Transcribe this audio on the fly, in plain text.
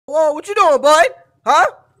Whoa, what you doing, bud? Huh?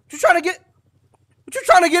 What you trying to get? What you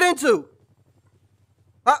trying to get into?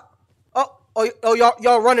 Huh? Oh,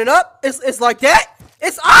 y'all running up? It's like that?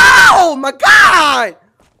 It's oh my god!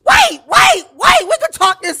 Wait! We can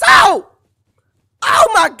talk this out.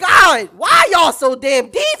 Oh my god! Why y'all so damn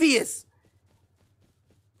devious?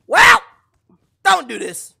 Well, don't do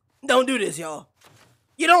this. Don't do this, y'all.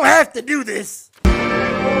 You don't have to do this.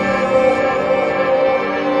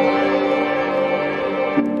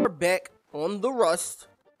 We're back on the Rust.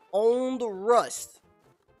 On the Rust.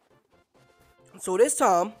 So this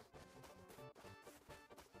time,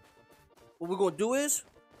 what we're gonna do is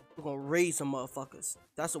we're gonna raid some motherfuckers.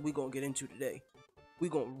 That's what we're gonna get into today.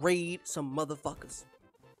 We're gonna raid some motherfuckers.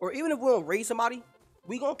 Or even if we don't raid somebody,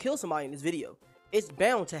 we gonna kill somebody in this video. It's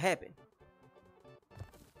bound to happen.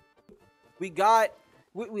 We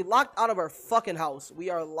locked out of our fucking house. We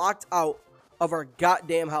are locked out of our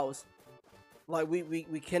goddamn house. Like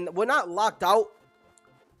we're not locked out,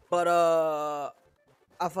 but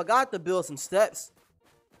I forgot to build some steps.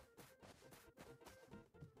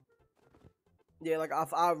 Yeah, like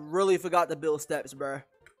I really forgot to build steps, bruh.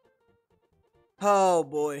 Oh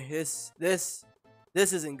boy, this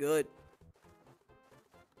isn't good.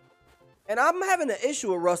 And I'm having an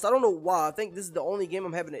issue with Rust. I don't know why. I think this is the only game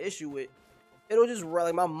I'm having an issue with. It'll just,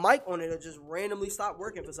 like, my mic on it'll just randomly stop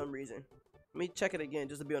working for some reason. Let me check it again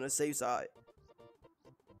just to be on the safe side.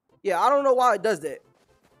 Yeah, I don't know why it does that.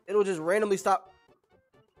 It'll just randomly stop.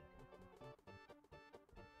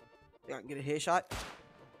 Think I can get a headshot?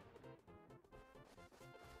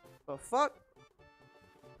 The fuck?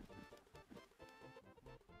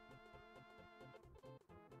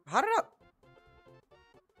 How did I?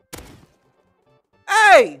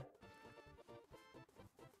 Hey!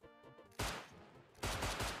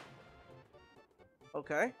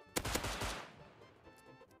 Okay.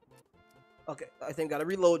 Okay, I think gotta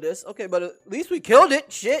reload this. Okay, but at least we killed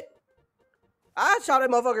it. Shit. I shot that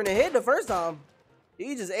motherfucker in the head the first time.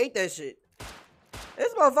 He just ate that shit.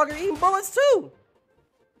 This motherfucker eating bullets too.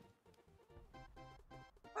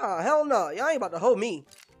 Oh, hell no. Y'all ain't about to hold me.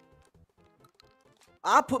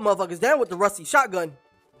 I put motherfuckers down with the rusty shotgun.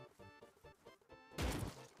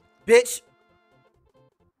 Bitch.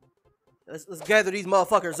 Let's gather these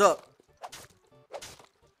motherfuckers up.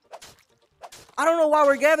 I don't know why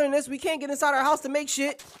we're gathering this. We can't get inside our house to make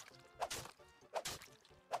shit.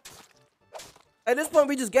 At this point,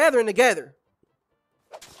 we just gathering together.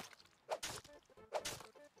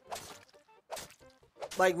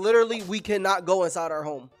 Like, literally, we cannot go inside our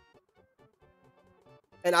home.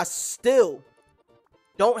 And I still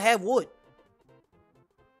don't have wood.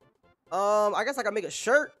 I guess I can make a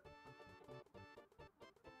shirt.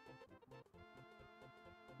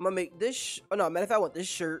 I'm gonna make this. Oh, no, matter of fact, I want this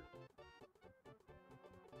shirt.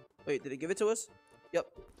 Wait, did it give it to us? Yep.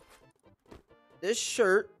 This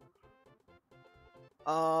shirt.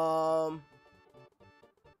 We can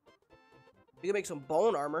make some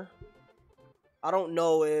bone armor. I don't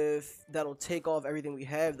know if that'll take off everything we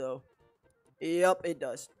have, though. Yep, it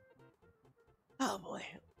does. Oh, boy.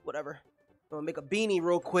 Whatever. I'm gonna make a beanie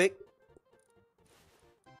real quick.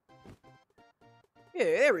 Yeah,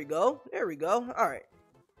 there we go. There we go. All right.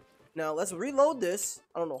 Now, let's reload this.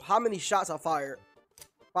 I don't know how many shots I fired.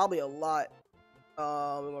 Probably a lot.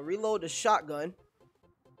 I'm gonna reload the shotgun.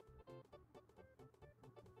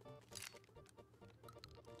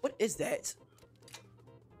 What is that?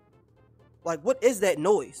 Like, what is that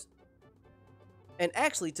noise? And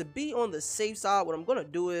actually, to be on the safe side, what I'm gonna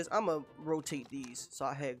do is I'm gonna rotate these so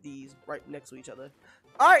I have these right next to each other.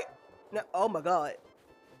 All right. Now, oh my god.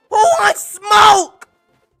 Who wants smoke?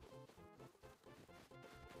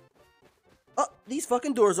 Oh, these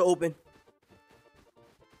fucking doors are open.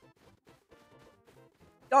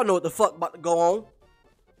 Y'all know what the fuck about to go on.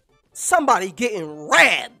 Somebody getting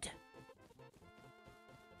rabbed.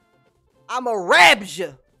 I'ma rab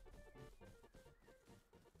you.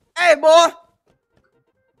 Hey, boy.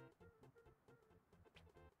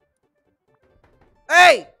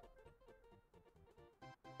 Hey.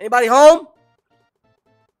 Anybody home?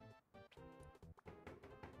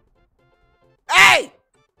 Hey.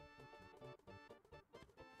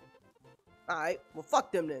 Alright, well,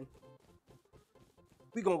 fuck them then.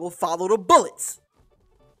 We gonna go follow the bullets.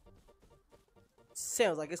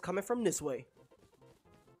 Sounds like it's coming from this way.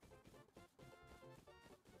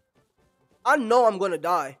 I know I'm gonna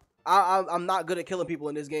die. I'm not good at killing people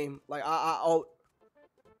in this game. Like oh,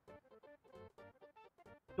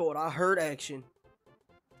 Lord, I heard action.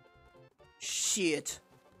 Shit.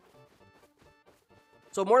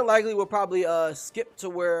 So more likely we'll probably skip to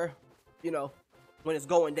where, you know, when it's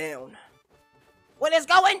going down. When it's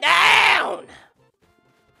going down.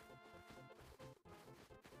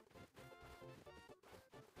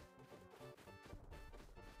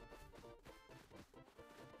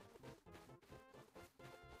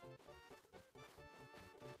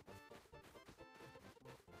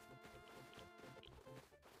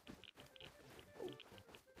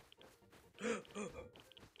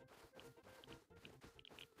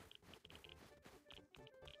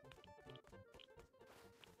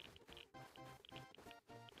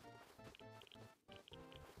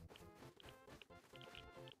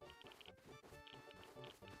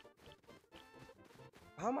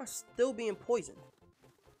 How am I still being poisoned?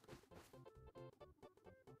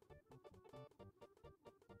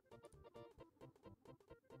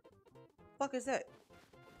 Fuck is that?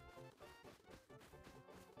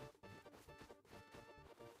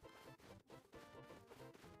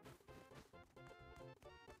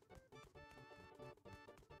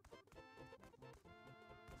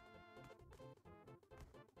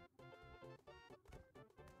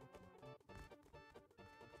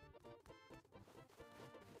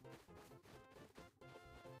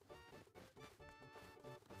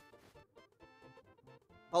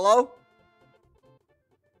 Hello?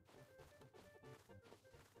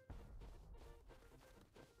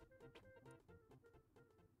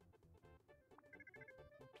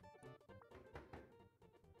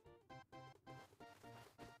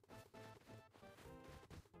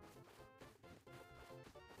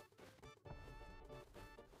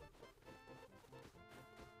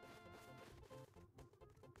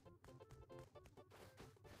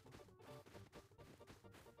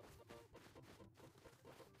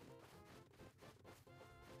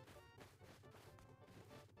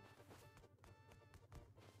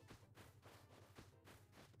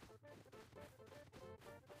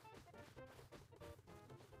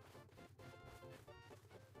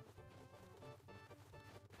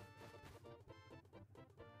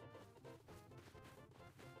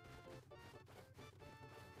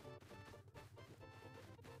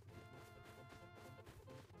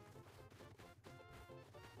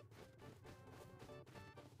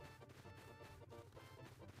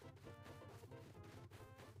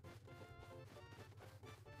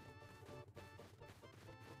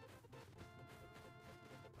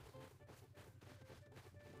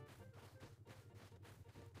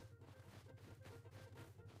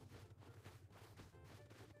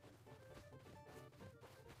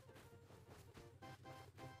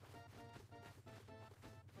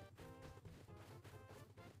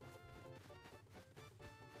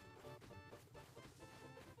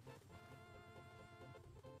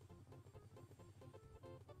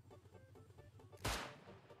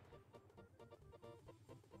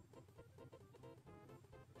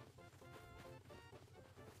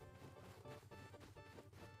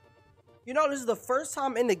 You know, this is the first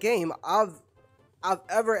time in the game I've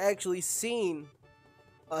ever actually seen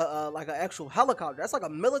like an actual helicopter. That's like a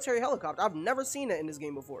military helicopter. I've never seen that in this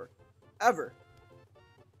game before, ever.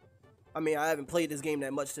 I mean, I haven't played this game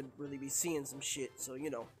that much to really be seeing some shit, so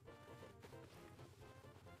you know.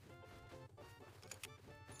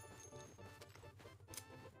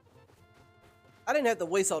 I didn't have to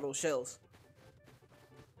waste all those shells.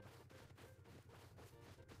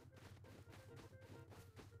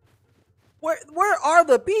 Where are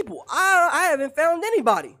the people? I haven't found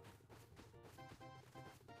anybody.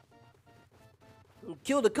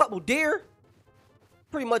 Killed a couple deer.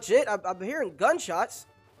 Pretty much it. I'm hearing gunshots.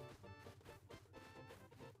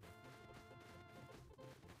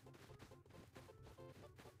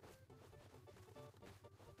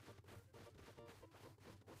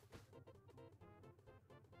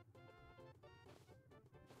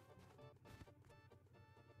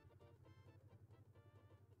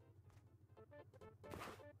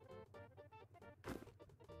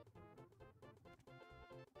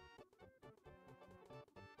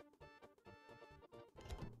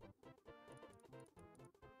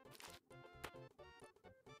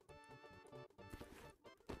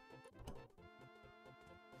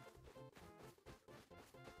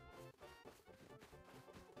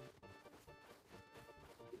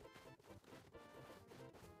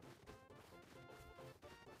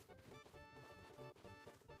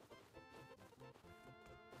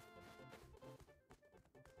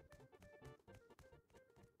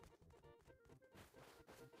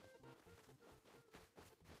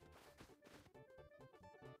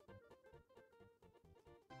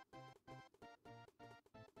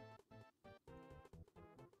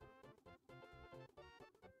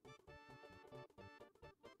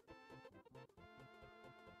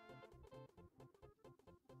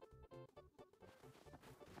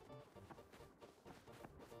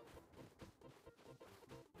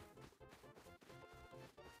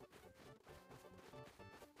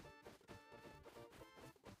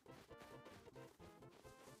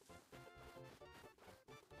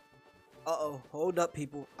 Uh-oh, hold up,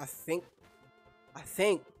 people. I think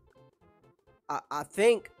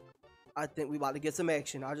we about to get some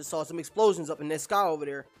action. I just saw some explosions up in that sky over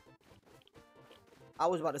there. I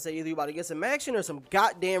was about to say either you about to get some action or some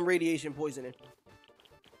goddamn radiation poisoning.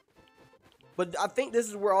 But I think this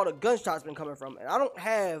is where all the gunshots been coming from. And I don't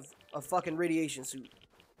have a fucking radiation suit.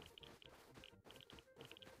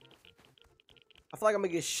 I feel like I'm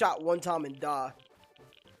gonna get shot one time and die.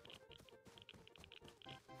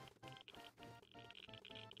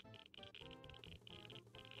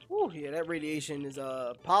 Oh yeah, that radiation is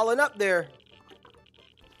piling up there.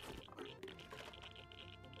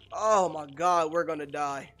 Oh my god, we're gonna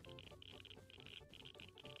die.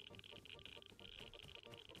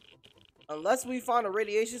 Unless we find a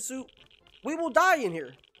radiation suit, we will die in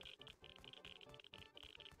here.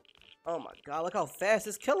 Oh my god, look how fast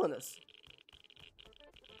it's killing us.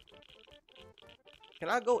 Can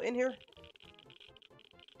I go in here?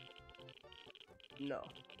 No.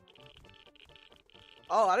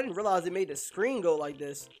 Oh, I didn't realize it made the screen go like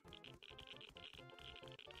this.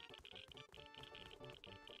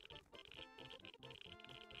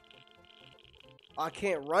 I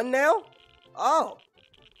can't run now? Oh.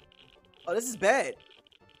 Oh, this is bad.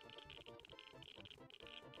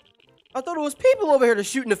 I thought it was people over here to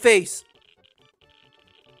shoot in the face.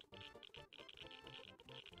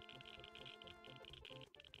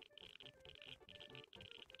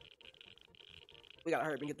 We gotta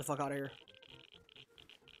hurry up and get the fuck out of here.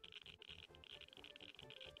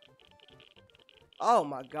 Oh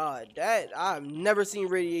my god, that I've never seen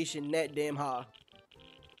radiation that damn high.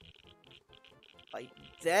 Like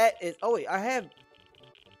that is. Oh wait, I have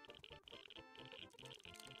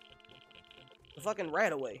the fucking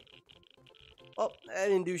rat away. Oh, I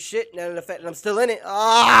didn't do shit. Now the fact that I'm still in it.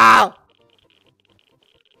 Ah!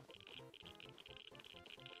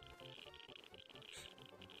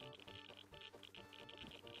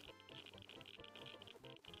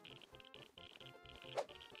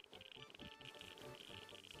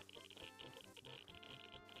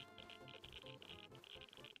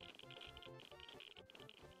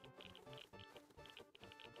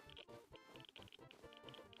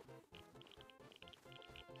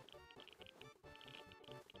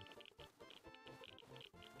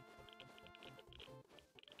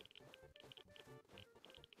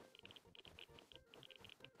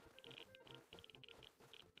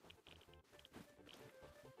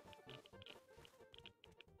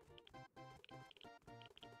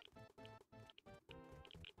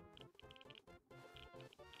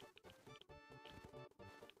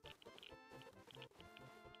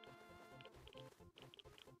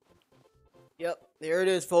 Yep, there it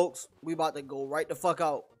is, folks. We about to go right the fuck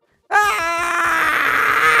out. Ah!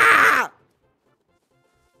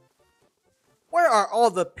 Where are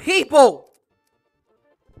all the people?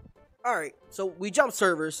 Alright, so we jumped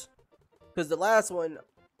servers. Because the last one,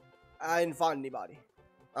 I didn't find anybody.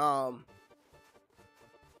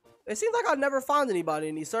 It seems like I never found anybody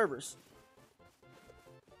in these servers.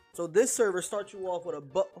 So this server starts you off with a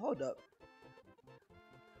hold up.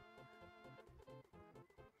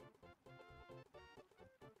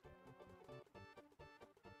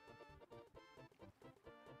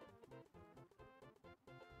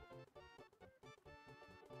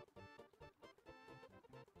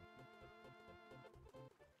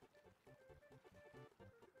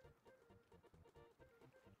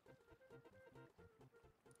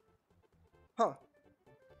 Huh.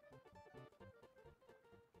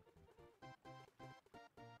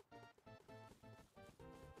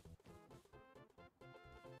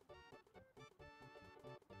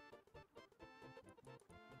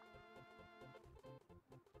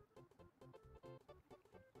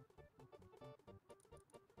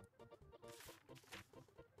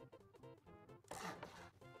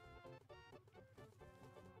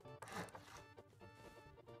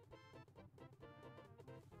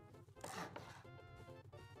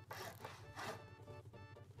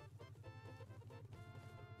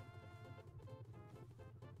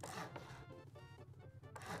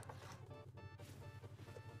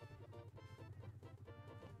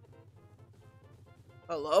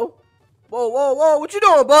 Hello? Whoa, whoa, whoa, what you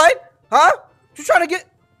doing, bud? Huh? What you trying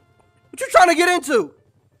to get into?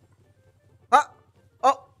 Huh?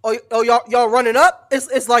 Oh, y'all running up?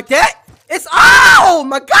 It's like that? It's, oh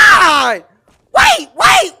my god! Wait,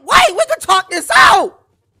 we can talk this out!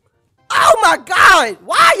 Oh my god!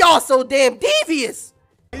 Why y'all so damn devious?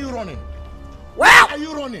 Are you running? Well, Are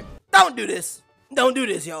you running? don't do this. Don't do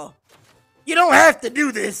this, y'all. You don't have to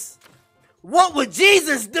do this. What would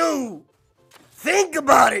Jesus do? Think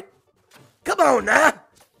about it. Come on now.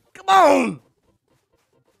 Come on.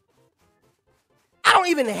 I don't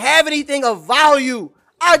even have anything of value.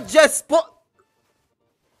 I just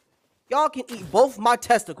y'all can eat both my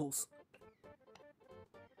testicles.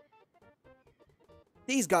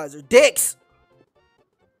 These guys are dicks.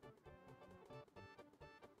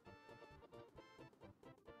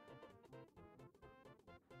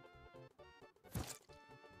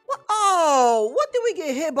 What? Oh, what did we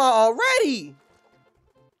get hit by already?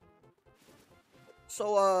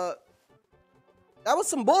 So, that was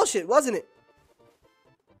some bullshit, wasn't it?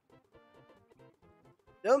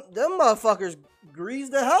 Them motherfuckers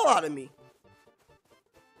greased the hell out of me.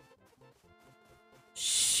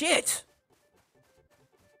 Shit.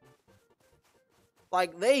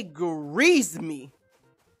 Like, they greased me.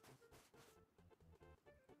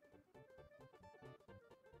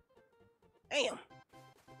 Damn.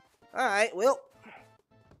 Alright, well.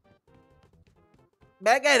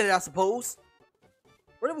 Back at it, I suppose.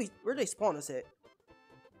 Where'd they spawn us at?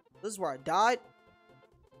 This is where I died?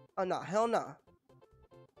 Oh, nah. Hell nah.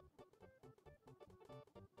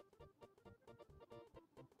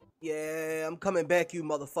 Yeah, I'm coming back, you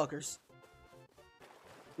motherfuckers.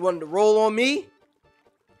 You wanted to roll on me?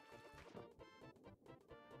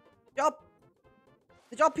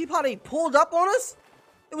 Did y'all peep how they pulled up on us?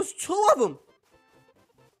 It was 2 of them.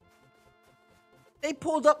 They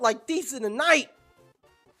pulled up like thieves in the night.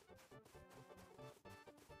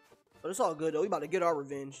 But it's all good though. We about to get our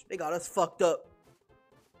revenge. They got us fucked up.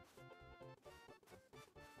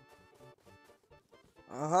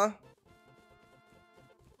 Uh-huh.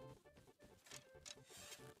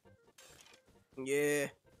 Yeah.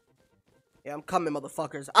 Yeah, I'm coming,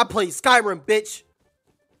 motherfuckers. I play Skyrim, bitch.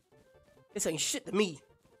 This ain't shit to me.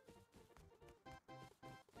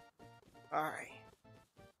 Alright.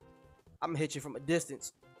 I'm gonna hit you from a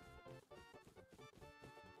distance.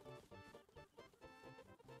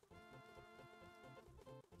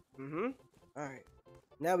 Alright.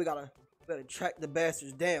 Now we gotta track the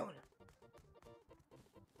bastards down.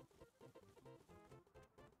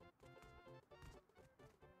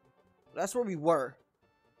 That's where we were.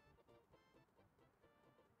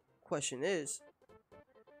 Question is,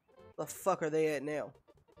 the fuck are they at now?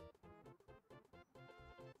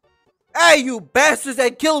 Hey, you bastards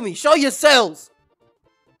that killed me! Show yourselves!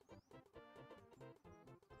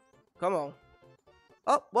 Come on.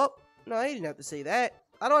 Oh, well, no, I didn't have to say that.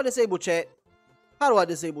 How do I disable chat? How do I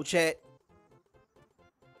disable chat?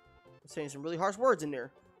 I'm saying some really harsh words in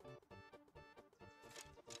there.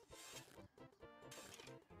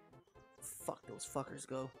 Fuck those fuckers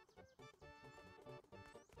go.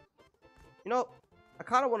 You know, I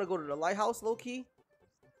kind of want to go to the lighthouse low-key.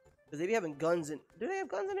 Because they be having guns in... Do they have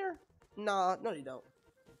guns in there? Nah, no they don't.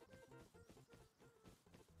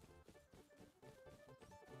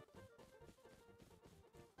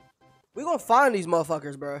 We gonna find these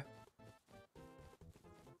motherfuckers, bro.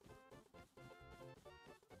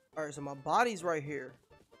 Alright, so my body's right here.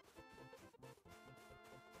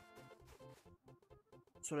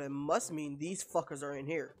 So that must mean these fuckers are in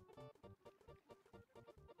here.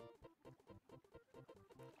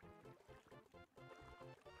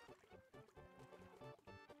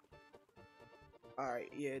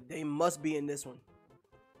 Alright, yeah, they must be in this one.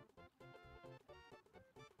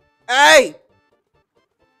 Hey!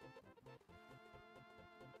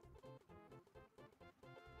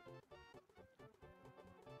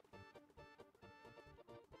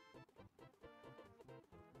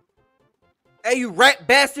 Hey, you rat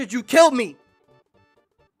bastard, you killed me!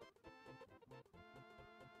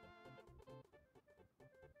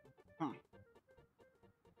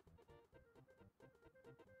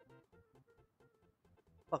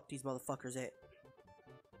 Fuck these motherfuckers at?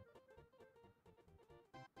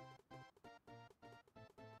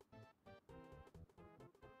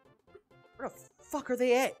 Where the fuck are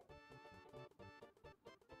they at?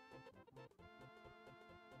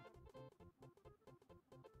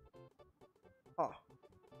 Oh.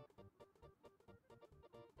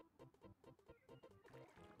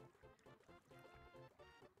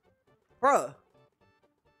 Bruh.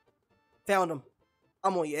 Found him.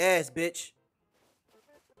 I'm on your ass, bitch.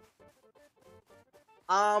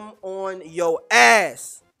 I'm on your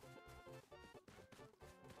ass.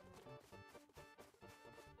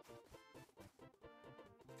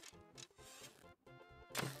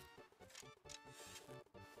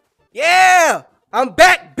 Yeah! I'm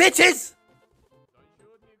back, bitches!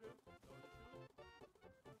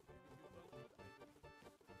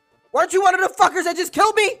 Weren't you one of the fuckers that just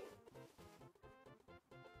killed me?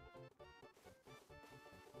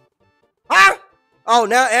 Huh? Oh,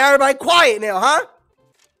 now everybody quiet now, huh?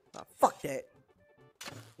 Oh, fuck that.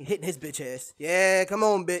 He hitting his bitch ass. Yeah, come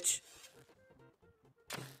on, bitch.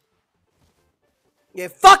 Yeah,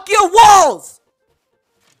 fuck your walls!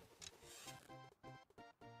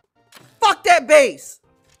 Fuck that base!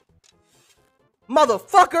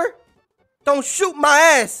 Motherfucker! Don't shoot my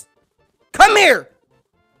ass! Come here!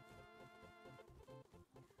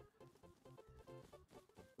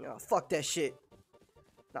 No, fuck that shit.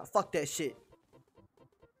 Nah, fuck that shit.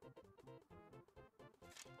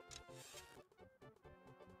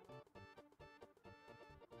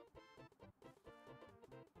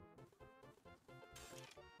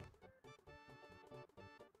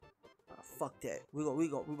 fuck that. We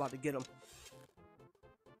about to get him.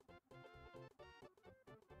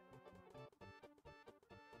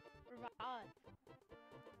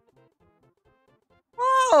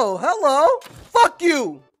 Oh, hello. Fuck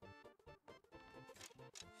you.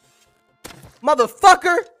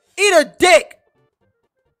 Motherfucker, eat a dick.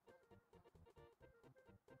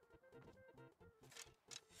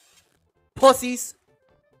 Pussies.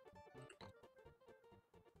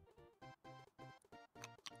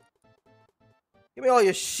 Give me all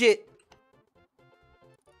your shit.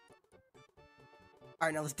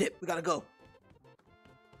 Alright, now let's dip. We gotta go.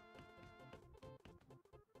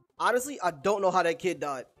 Honestly, I don't know how that kid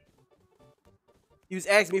died. He was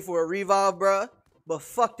asking me for a revive, bruh. But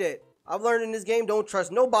fuck that. I've learned in this game, don't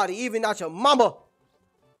trust nobody, even not your mama.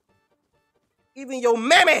 Even your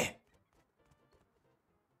mammy.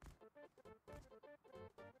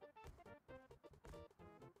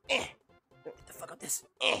 Get the fuck out this.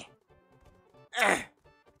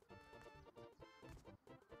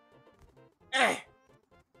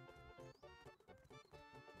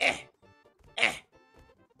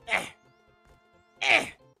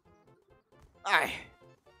 Alright.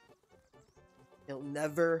 You'll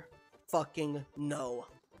never fucking know.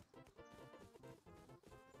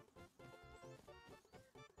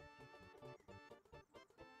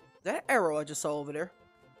 That arrow I just saw over there.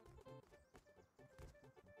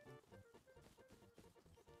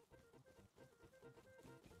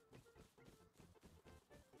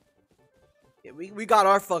 Yeah, we got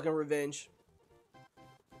our fucking revenge.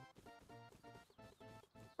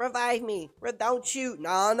 Revive me. Don't shoot. No,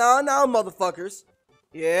 motherfuckers.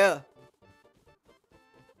 Yeah.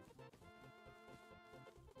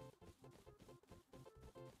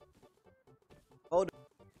 Hold on.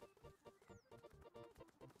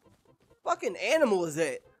 Fucking animal is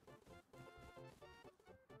that?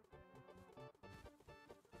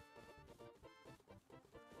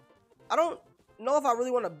 I don't know if I really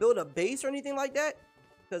want to build a base or anything like that,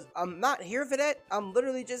 because I'm not here for that. I'm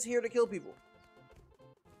literally just here to kill people.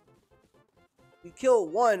 We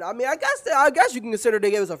killed one. I mean, I guess you can consider they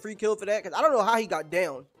gave us a free kill for that, because I don't know how he got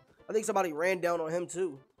down. I think somebody ran down on him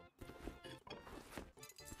too.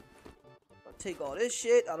 I'll take all this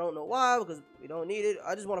shit. I don't know why, because we don't need it.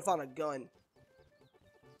 I just want to find a gun.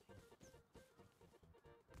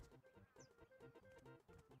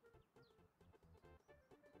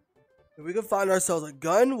 If we can find ourselves a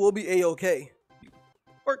gun, we'll be A-okay.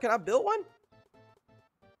 Or can I build one? Do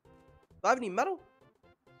I have any metal?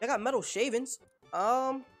 I got metal shavings.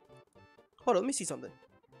 Hold on, let me see something.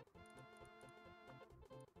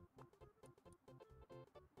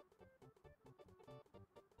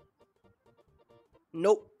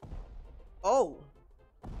 Nope. Oh.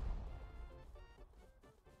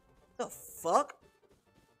 The fuck?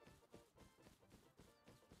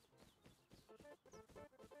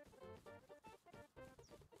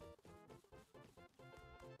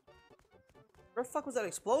 Where the fuck was that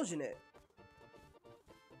explosion at?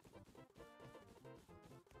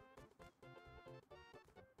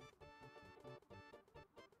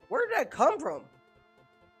 Where did that come from?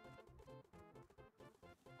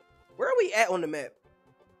 Where are we at on the map?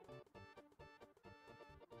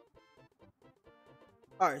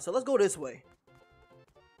 Alright, so let's go this way.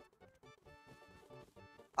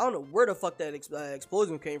 I don't know where the fuck that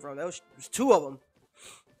explosion came from. There's two of them.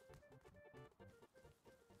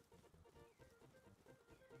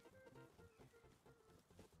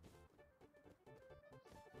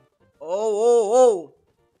 Oh.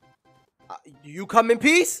 Do you come in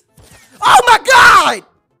peace? Oh my god!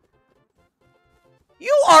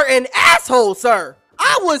 You are an asshole, sir.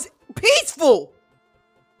 I was peaceful.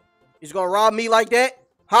 You just gonna rob me like that?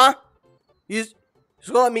 Huh? You just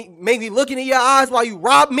gonna let me make me look into your eyes while you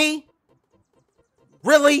rob me?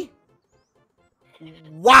 Really?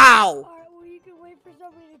 Wow. Alright, well, you can wait for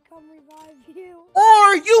somebody to come revive you.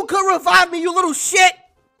 Or you could revive me, you little shit.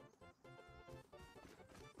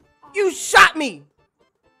 You shot me.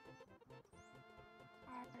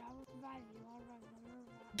 Alright, I will revive you. I'll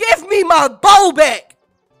revive. Give me my bow back.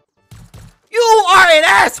 You are an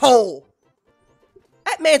asshole.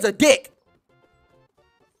 That man's a dick.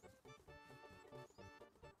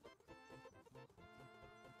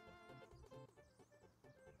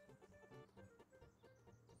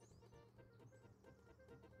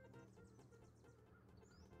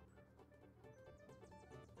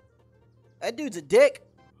 That dude's a dick.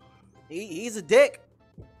 He's a dick.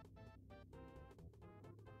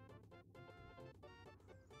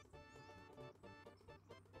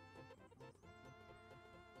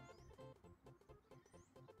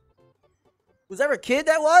 Whoever kid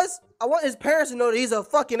that was, I want his parents to know that he's a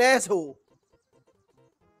fucking asshole.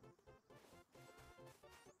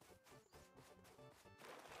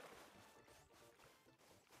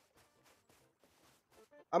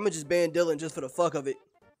 I'm gonna just ban Dylan just for the fuck of it.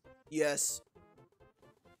 Yes.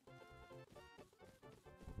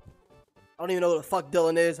 I don't even know who the fuck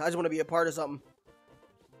Dylan is. I just want to be a part of something.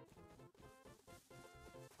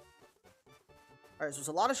 Alright, so there's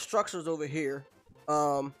a lot of structures over here.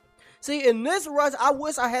 See, in this rush, I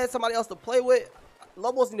wish I had somebody else to play with.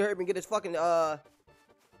 Lobos need to hurry up and get his fucking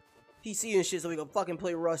PC and shit so we can fucking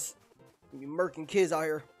play Rust. You murking kids out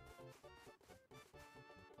here.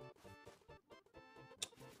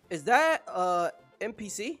 Is that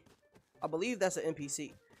NPC? I believe that's an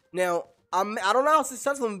NPC. Now, I don't know how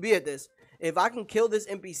successful I'm gonna be at this. If I can kill this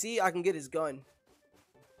NPC, I can get his gun.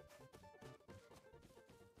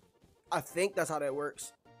 I think that's how that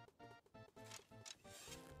works.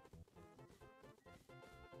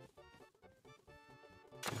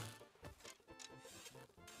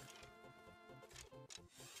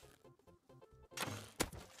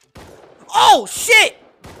 Oh, shit!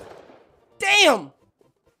 Damn!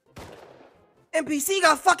 NPC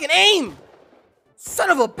got fucking aim! Son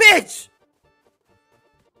of a bitch!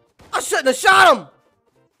 I shouldn't have shot him!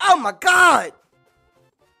 Oh my god!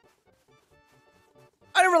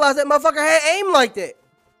 I didn't realize that motherfucker had aim like that.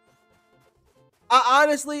 I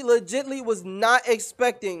honestly, legitly was not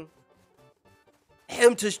expecting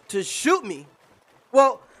him to shoot me.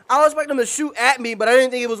 Well, I was expecting him to shoot at me, but I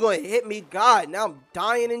didn't think it was going to hit me. God, now I'm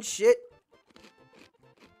dying and shit.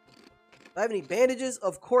 Do I have any bandages?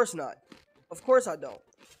 Of course not. Of course I don't.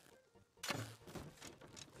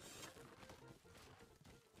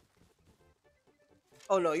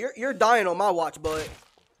 Oh no, you're dying on my watch, bud.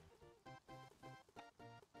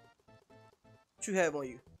 What you have on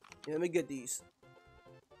you? Yeah, let me get these.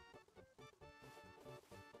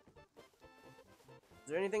 Is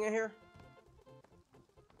there anything in here?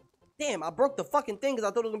 Damn, I broke the fucking thing because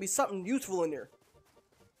I thought it was gonna be something useful in there.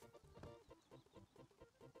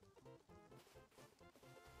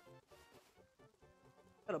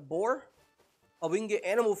 Got a boar? Oh, we can get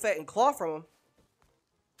animal fat and claw from him.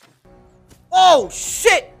 Oh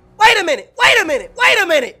shit! Wait a minute! Wait a minute! Wait a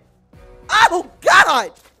minute! Oh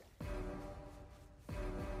god!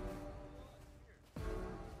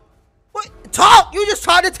 What? Talk! You just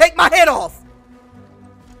tried to take my head off!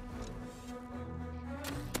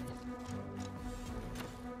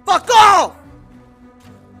 Fuck off!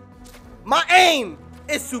 My aim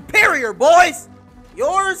is superior, boys!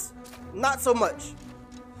 Yours, not so much.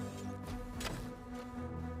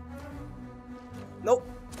 Nope.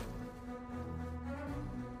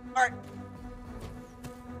 Alright.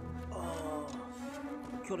 Oh.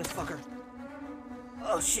 Kill this fucker.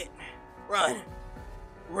 Oh shit. Run.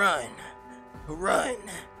 Run. Run.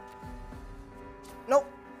 Nope.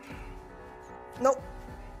 Nope.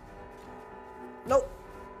 Nope.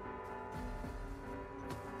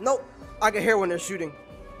 Nope. I can hear when they're shooting.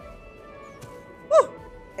 Woo!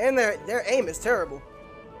 And their aim is terrible,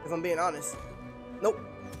 if I'm being honest. Nope.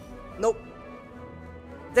 Nope.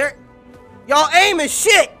 Y'all aim is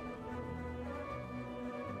shit!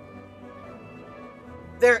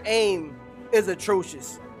 Their aim is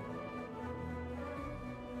atrocious.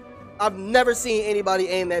 I've never seen anybody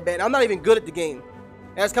aim that bad. I'm not even good at the game.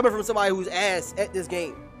 That's coming from somebody who's ass at this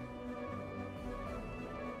game.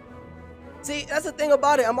 See, that's the thing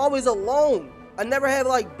about it. I'm always alone. I never have,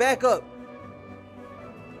 like, backup.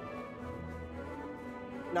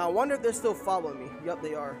 Now, I wonder if they're still following me. Yup,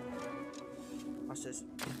 they are. Watch this.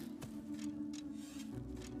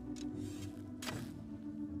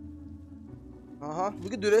 Uh-huh. We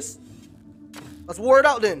can do this. Let's war it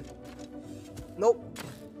out then. Nope.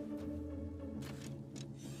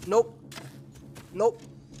 Nope. Nope.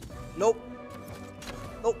 Nope.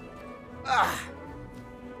 Nope. Ah.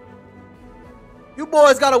 You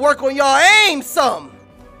boys gotta work on y'all aim some.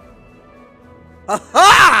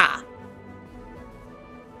 Aha!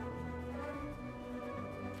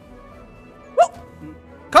 Woo.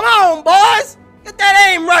 Come on, boys! Get that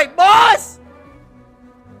aim right, boys!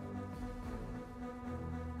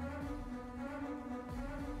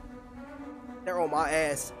 They're on my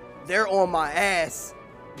ass. They're on my ass.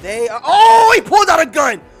 They are. Oh, he pulled out a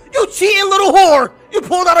gun! You cheating little whore! You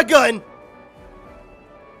pulled out a gun!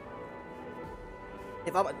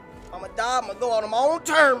 If I'm gonna die, I'm gonna go out on my own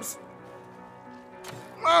terms.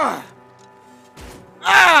 Ah!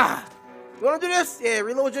 Ah! You wanna do this? Yeah,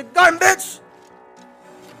 reload your gun, bitch!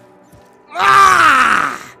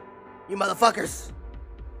 Ah! You motherfuckers!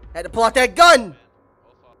 Had to pull out that gun! It's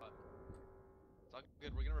all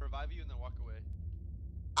good. We're gonna revive you and then walk away.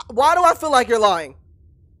 Why do I feel like you're lying?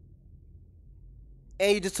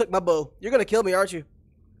 And you just took my bow. You're gonna kill me, aren't you?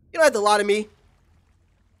 You don't have to lie to me.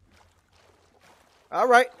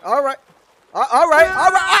 Alright, alright. Alright,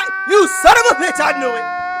 alright. You son of a bitch, I knew it!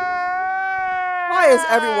 Why is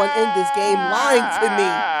everyone in this game lying to me?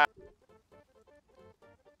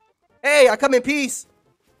 Hey, I come in peace.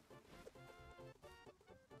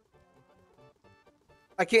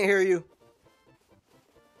 I can't hear you.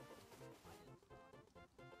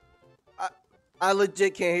 I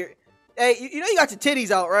legit can't hear. Hey, you know you got your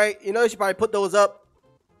titties out, right? You know you should probably put those up.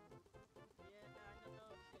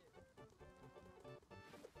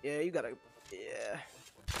 Yeah, you gotta. Yeah.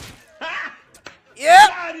 Yep.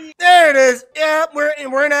 There it is. Yep,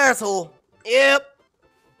 we're an asshole. Yep.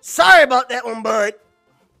 Sorry about that one, bud.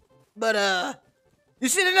 But you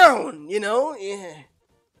should have known. You know. Yeah.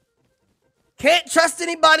 Can't trust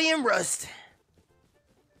anybody in Rust.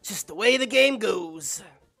 Just the way the game goes.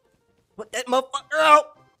 Put that motherfucker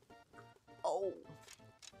out. Oh.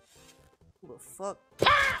 Who the fuck?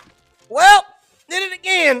 Well, did it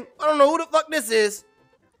again. I don't know who the fuck this is.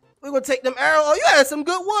 We're gonna take them arrows. Oh, you had some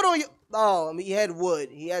good wood on you. Oh, I mean, he had wood.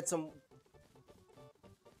 He had some.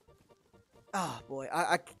 Oh, boy.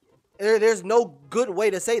 There's no good way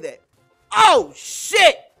to say that. Oh,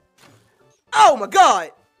 shit. Oh, my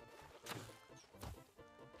God.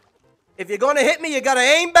 If you're gonna hit me, you gotta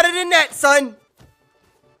aim better than that, son.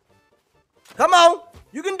 Come on.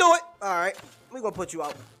 You can do it. All right. We're gonna put you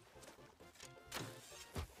out.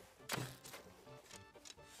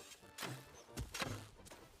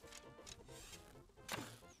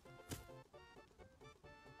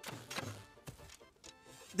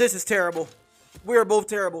 This is terrible. We are both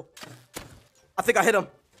terrible. I think I hit him.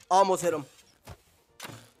 Almost hit him.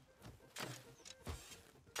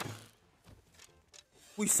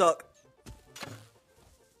 We suck.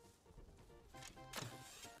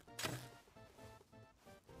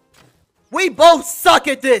 We both suck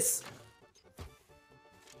at this.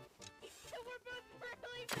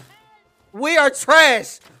 We are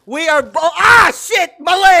trash. We are both. Ah, shit!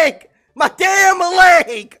 My leg! My damn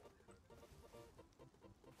leg!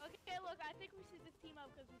 Okay, look, I think we should just team up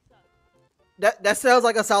because we suck. That sounds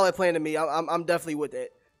like a solid plan to me. I'm definitely with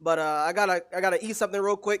it. But I gotta eat something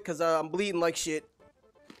real quick because I'm bleeding like shit.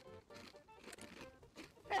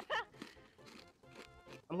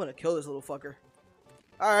 I'm gonna kill this little fucker.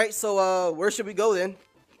 All right, so where should we go then?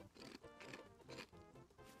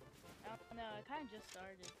 Oh, no, it kind of just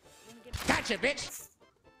started. Gotcha, bitch.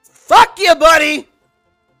 Fuck you, buddy.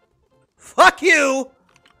 Fuck you.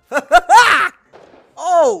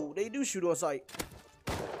 Oh, they do shoot on sight.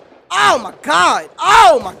 Oh my God.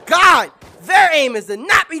 Oh my God. Their aim is to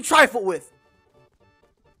not be trifled with.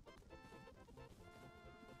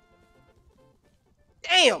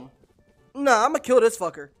 Damn. Nah, I'm gonna kill this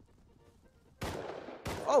fucker.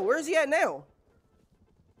 Oh, where is he at now?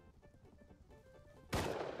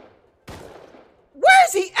 Where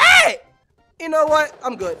is he at? You know what?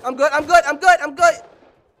 I'm good. I'm good. I'm good. I'm good. I'm good.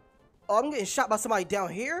 Oh, I'm getting shot by somebody down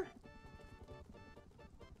here?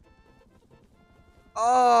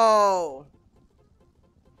 Oh.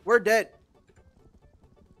 We're dead.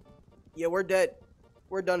 Yeah, we're dead.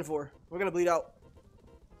 We're done for. We're gonna bleed out.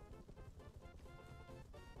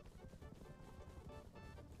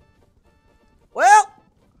 Well,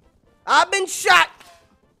 I've been shot.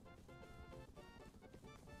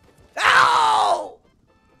 Ow!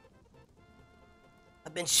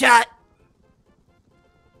 I've been shot.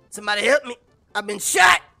 Somebody help me. I've been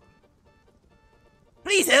shot.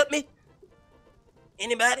 Please help me.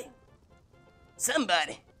 Anybody?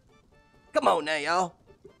 Somebody. Come on now, y'all.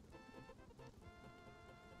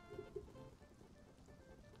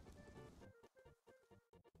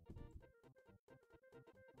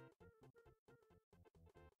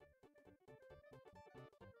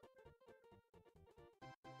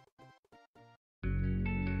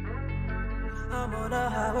 I'm on the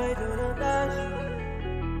highway to the dash.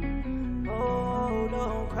 Oh,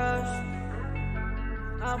 don't crash.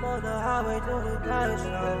 I'm on the highway to the dash.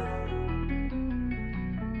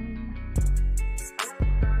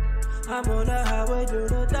 I'm on the highway to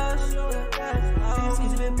the dash. This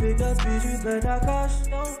is been big up, bitch, you better cash.